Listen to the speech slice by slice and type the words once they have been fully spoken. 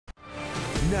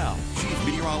Now, Chief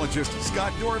Meteorologist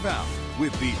Scott Dorval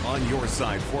with the On Your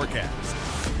Side forecast.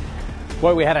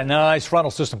 Boy, we had a nice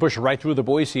frontal system pushing right through the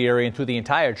Boise area and through the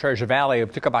entire Treasure Valley.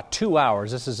 It took about 2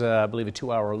 hours. This is, I believe, a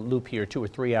 2-hour loop here, 2 or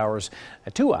 3 hours.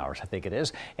 2 hours, I think it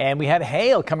is. And we had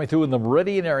hail coming through in the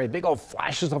Meridian area, big old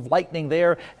flashes of lightning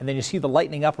there. And then you see the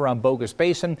lightning up around Bogus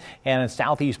Basin and in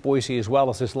southeast Boise as well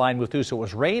as this line moved through. So it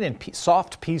was rain and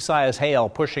soft pea-sized hail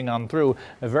pushing on through.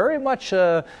 Very much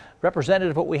representative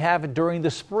of what we have during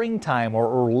the springtime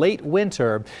or late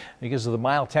winter because of the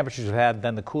mild temperatures we've had,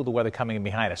 then the cooler weather coming in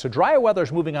behind us. So drier weather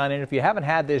is moving on in. If you haven't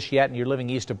had this yet and you're living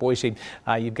east of Boise,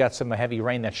 you've got some heavy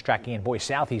rain that's tracking in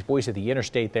southeast Boise, the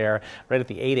interstate there, right at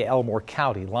the Ada Elmore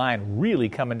County line, really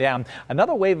coming down.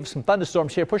 Another wave of some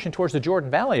thunderstorms here pushing towards the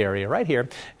Jordan Valley area right here.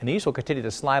 And these will continue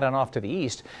to slide on off to the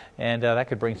east. And that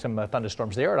could bring some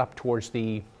thunderstorms there up towards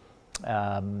the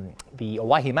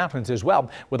Owyhee Mountains as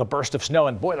well with a burst of snow.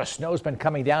 And boy, the snow's been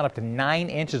coming down up to 9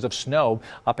 inches of snow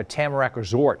up at Tamarack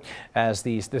Resort as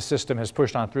this system has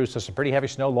pushed on through. So some pretty heavy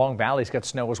snow. Long Valley's got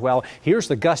snow as well. Here's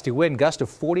the gusty wind, gust of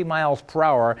 40 miles per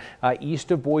hour east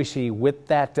of Boise with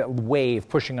that wave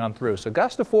pushing on through. So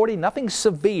gust of 40, nothing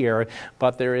severe,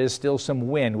 but there is still some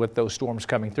wind with those storms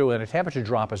coming through and a temperature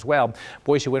drop as well.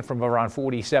 Boise went from around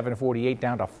 47, 48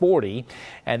 down to 40,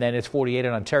 and then it's 48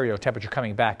 in Ontario, temperature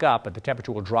coming back up. But the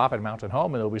temperature will drop at Mountain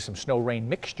Home, and there'll be some snow-rain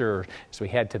mixture as we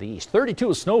head to the east. 32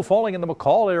 is snow falling in the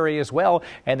McCall area as well,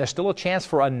 and there's still a chance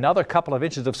for another couple of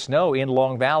inches of snow in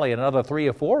Long Valley. Another 3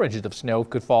 or 4 inches of snow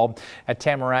could fall at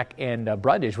Tamarack and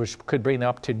Brundage, which could bring them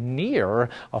up to near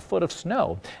a foot of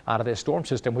snow out of this storm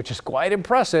system, which is quite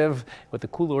impressive with the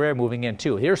cooler air moving in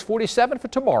too. Here's 47 for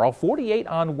tomorrow, 48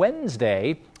 on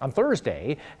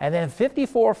Thursday, and then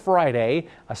 54 Friday,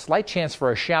 a slight chance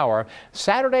for a shower.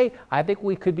 Saturday, I think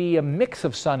we could be a mix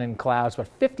of sun and clouds, but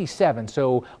 57,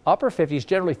 so upper 50s,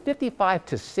 generally 55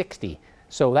 to 60.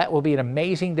 So that will be an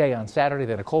amazing day on Saturday.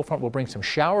 Then a cold front will bring some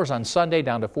showers on Sunday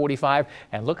down to 45.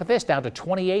 And look at this, down to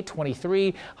 28,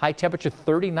 23, high temperature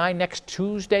 39 next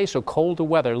Tuesday. So colder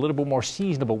weather, a little bit more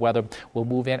seasonable weather will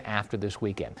move in after this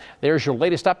weekend. There's your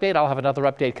latest update. I'll have another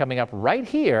update coming up right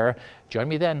here. Join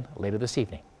me then later this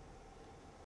evening.